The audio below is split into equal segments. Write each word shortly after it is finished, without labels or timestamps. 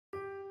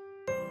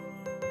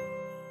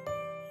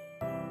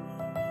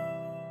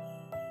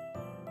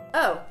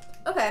Oh,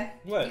 okay.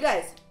 What? You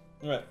guys.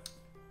 What?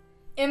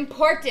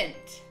 Important.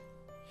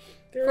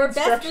 For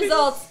best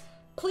results,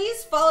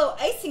 please follow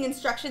icing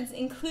instructions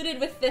included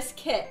with this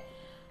kit.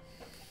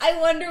 I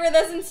wonder where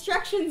those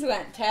instructions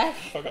went, Tech.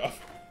 Fuck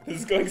off. This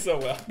is going so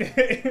well.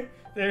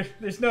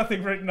 There's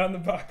nothing written on the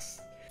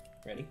box.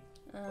 Ready?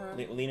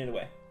 Lean it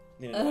away.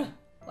 Lean it away.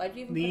 Why'd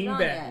you even Lean put it on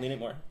back. yet? Lean it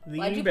more.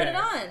 Why'd you put it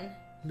on?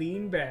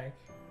 Lean back.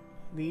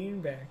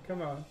 Lean back.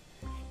 Come on.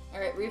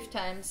 Alright, roof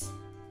times.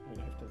 We're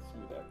gonna have to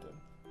smooth out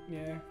the...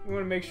 Yeah, we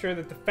want to make sure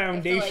that the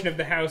foundation of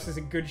the house is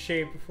in good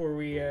shape before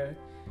we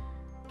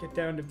get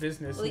down to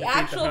business. Well, the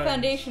actual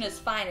foundation is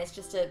fine. It's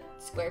just a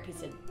square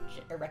piece of,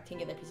 a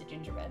rectangular piece of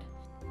gingerbread.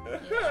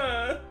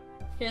 Yeah.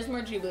 Here's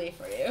more Jubilee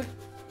for you.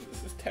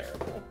 This is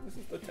terrible. This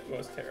is the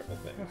most terrible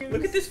thing.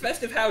 Look at this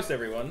festive house,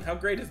 everyone. How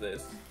great is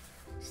this?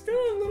 Still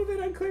a little bit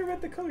unclear about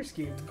the color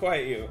scheme.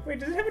 Quiet you. Wait,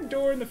 does it have a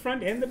door in the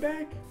front and the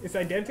back? It's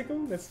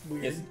identical? That's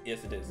weird.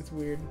 Yes, it is. It's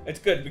weird. It's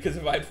good because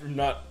if I'd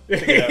not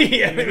figured it out,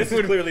 yeah, I mean, this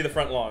is clearly the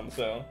front lawn,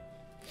 so.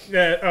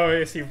 Yeah.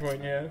 Oh, I see your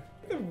point. Yeah.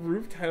 The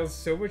roof tile's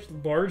so much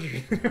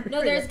larger.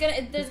 No, there's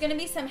gonna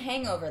be some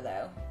hangover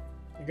though.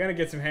 You're gonna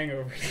get some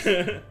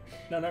hangovers.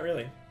 No, not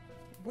really.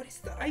 What is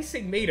the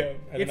icing made of?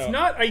 I don't know. It's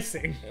not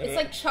icing. It's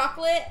like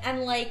chocolate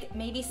and like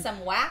maybe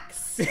some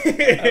wax. I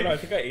don't know. I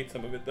think I ate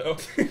some of it though.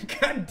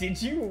 God,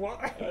 did you?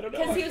 Why? I don't know.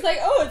 Because he was like,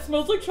 "Oh, it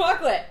smells like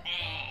chocolate."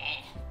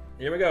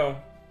 Here we go.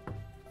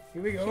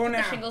 Here we go Put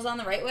now. the shingles on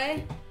the right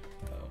way.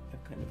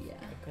 Yeah.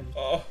 Yeah.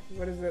 Oh.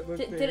 What does that look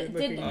like?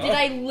 Did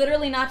I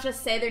literally not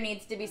just say there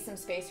needs to be some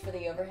space for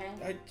the overhang?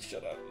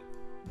 Shut up.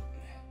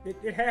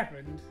 It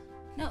happened.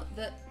 No,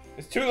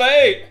 It's too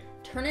late.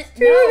 turn it.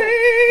 Too No,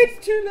 late.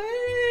 It's too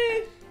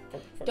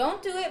late.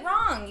 don't do it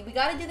wrong. We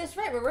got to do this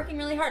right. We're working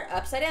really hard.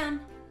 Upside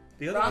down.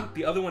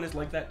 The other one is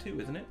like that too,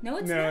 isn't it? No,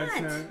 it's No, not.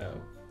 it's not.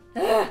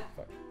 No. Ugh.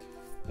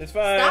 It's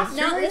fine. Stop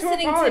not late to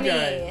listening to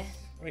apologize. me.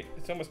 Wait,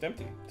 it's almost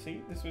empty.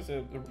 See, this was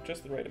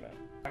just the right amount.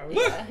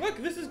 Yeah. Look,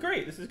 this is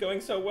great. This is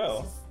going so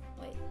well.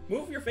 Wait.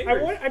 Move your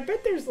fingers. I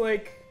bet there's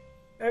like,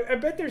 I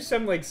bet there's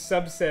some like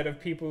subset of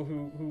people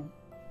who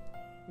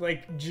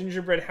like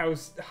gingerbread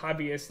house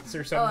hobbyists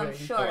or Oh, something. I'm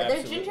sure. Oh, There's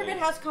absolutely. gingerbread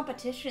house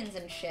competitions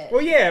and shit.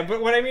 Well, yeah,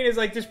 but what I mean is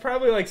like there's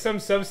probably like some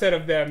subset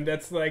of them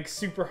that's like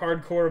super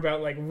hardcore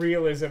about like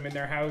realism in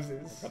their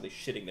houses. Probably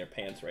shitting their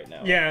pants right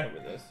now. Yeah. Over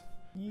this.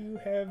 You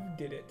have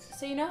did it.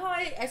 So you know how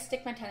I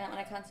stick my tongue out when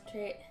I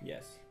concentrate?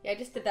 Yes. Yeah, I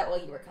just did that while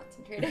you were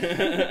concentrating.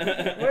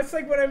 Well, it's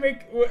like when I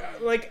make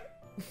like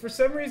for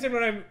some reason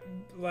when I'm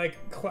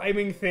like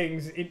climbing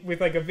things with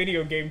like a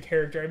video game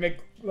character, I make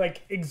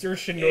like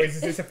exertion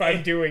noises as if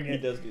I'm doing He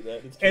it. does do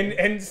that. It's true.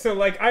 And so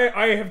like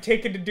I have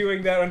taken to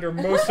doing that under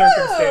most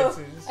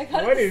circumstances. I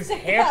got What it is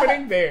stick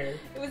happening out. there?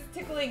 It was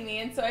tickling me,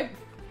 and so I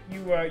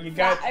You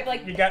got I,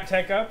 like- you got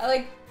tech up?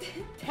 like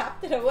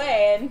tapped it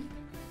away, and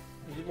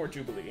You need more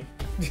Jubilee.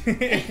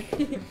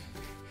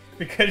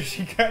 Because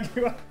she got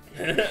you up.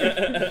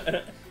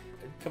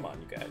 Come on,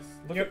 you guys.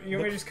 You want me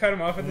to just cut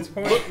him off at this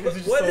point? Look, Is it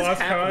just what the is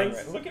lost happening?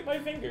 cause? Right? Look at my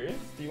fingers.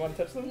 Do you want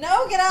to touch them?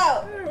 no, get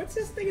out. What's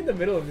this thing in the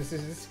middle of this?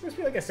 Is this supposed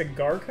to be like a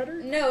cigar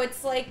cutter? No,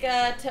 it's like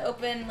to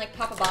open like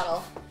pop a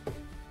bottle.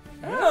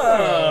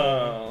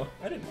 Oh,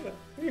 I didn't know that.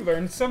 We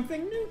learned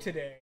something new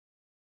today.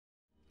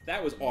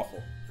 That was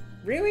awful.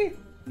 Really?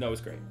 No, it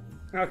was great.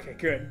 Okay,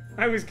 good.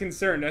 I was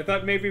concerned. I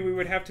thought maybe we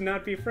would have to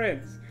not be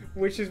friends,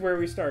 which is where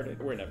we started.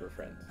 We're never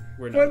friends.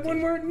 We're not. But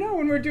when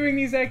we're doing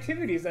these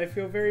activities, I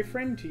feel very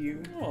friend to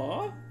you.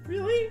 Aw,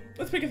 really?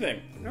 Let's pick a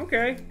thing.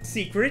 Okay.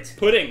 Secret.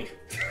 Pudding.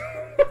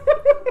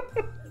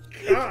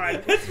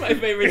 God. That's my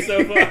favorite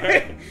so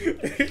far.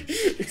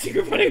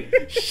 Secret pudding.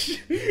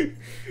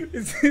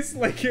 Is this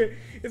like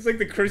it's like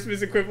the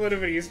Christmas equivalent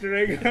of an Easter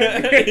egg?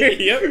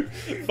 Yep.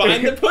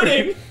 Find the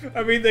pudding.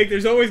 I mean, like,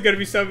 there's always gonna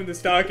be some in the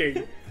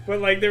stocking. But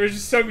like, there was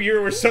just some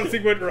year where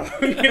something went wrong,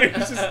 and it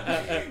was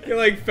just, you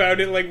like found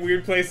it in like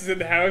weird places in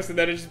the house, and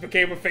then it just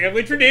became a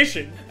family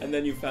tradition. And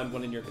then you found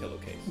one in your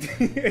pillowcase.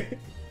 That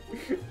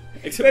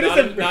Except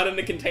is not in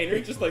a container,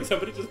 just like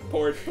somebody just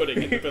poured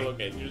pudding in the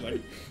pillowcase. You're just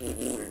like,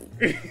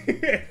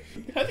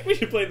 I think we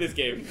should play this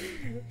game.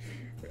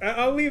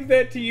 I'll leave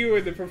that to you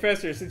and the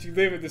professor, since you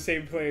live in the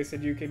same place,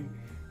 and you can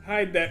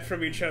hide that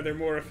from each other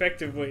more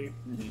effectively.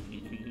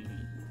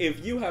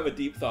 If you have a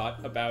deep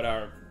thought about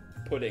our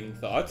pudding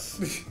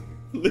thoughts,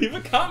 leave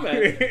a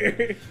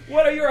comment.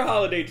 What are your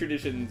holiday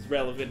traditions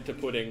relevant to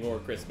pudding or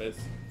Christmas?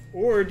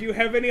 Or do you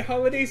have any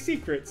holiday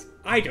secrets?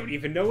 I don't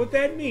even know what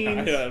that I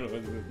means. don't know what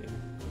it means.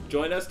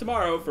 Join us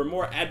tomorrow for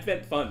more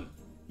Advent fun.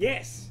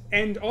 Yes,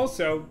 and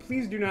also,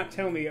 please do not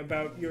tell me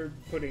about your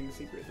pudding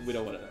secrets. We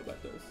don't want to know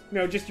about those.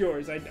 No, just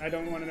yours. I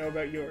don't want to know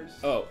about yours.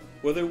 Oh,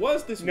 well, there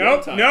was this one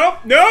Nope, time.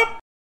 nope!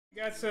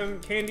 Got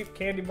some candy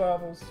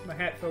baubles. My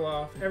hat fell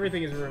off.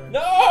 Everything is ruined.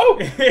 No!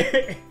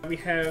 We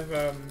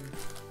have,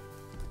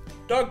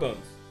 Dog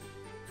bones.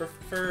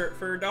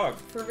 For dog.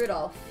 For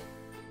Rudolph.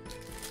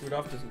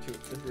 Rudolph doesn't chew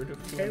it.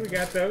 okay, we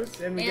got those.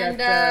 And we And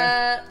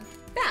got,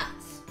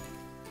 bats.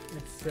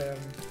 it's,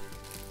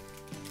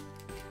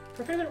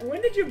 Professor,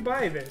 when did you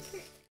buy this?